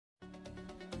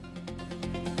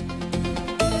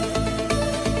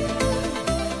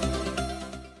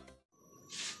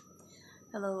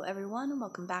everyone,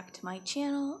 welcome back to my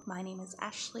channel. My name is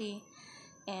Ashley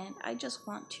and I just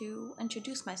want to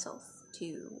introduce myself to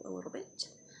you a little bit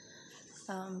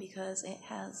because it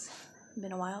has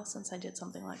been a while since I did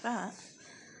something like that.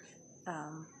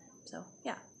 So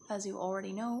yeah, as you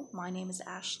already know, my name is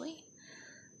Ashley.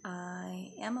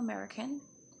 I am American.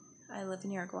 I live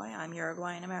in Uruguay. I'm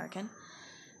Uruguayan American,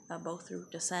 both through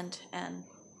descent and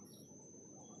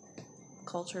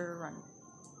culture and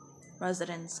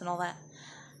residence and all that.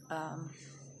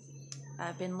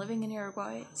 I've been living in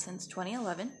Uruguay since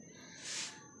 2011,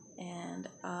 and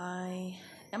I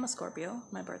am a Scorpio.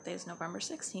 My birthday is November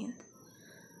 16th.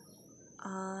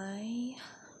 I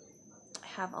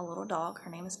have a little dog. Her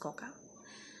name is Coca.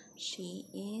 She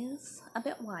is a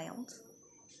bit wild.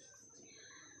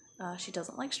 She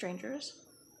doesn't like strangers.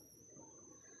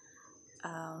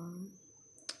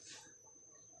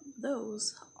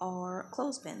 Those are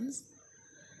clothespins.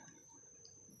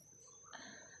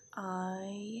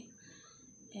 I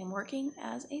am working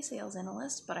as a sales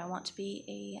analyst, but I want to be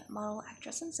a model,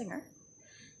 actress, and singer.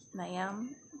 And I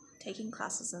am taking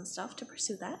classes and stuff to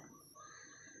pursue that.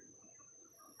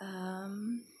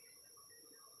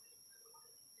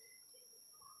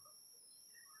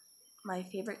 My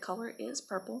favorite color is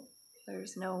purple.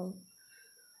 There's no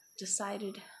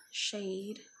decided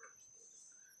shade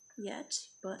yet,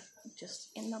 but just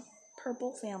in the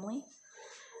purple family.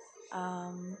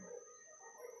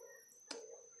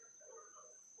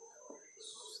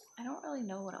 I don't really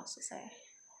know what else to say.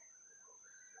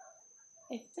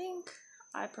 I think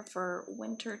I prefer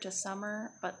winter to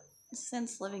summer, but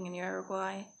since living in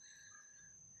Uruguay,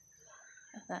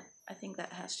 I think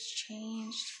that has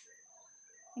changed.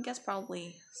 I guess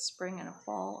probably spring and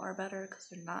fall are better because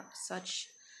they're not such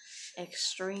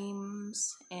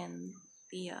extremes in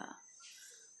the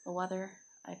weather.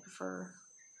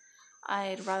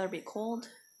 I'd rather be cold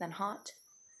than hot.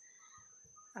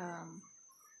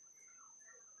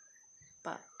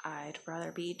 But I'd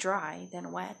rather be dry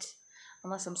than wet,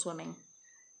 unless I'm swimming,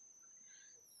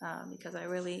 because I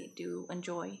really do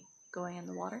enjoy going in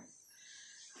the water.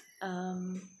 Yeah,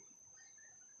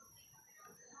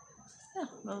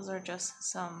 those are just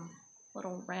some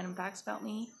little random facts about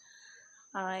me.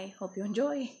 I hope you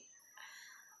enjoy,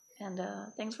 and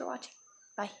thanks for watching.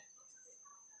 Bye.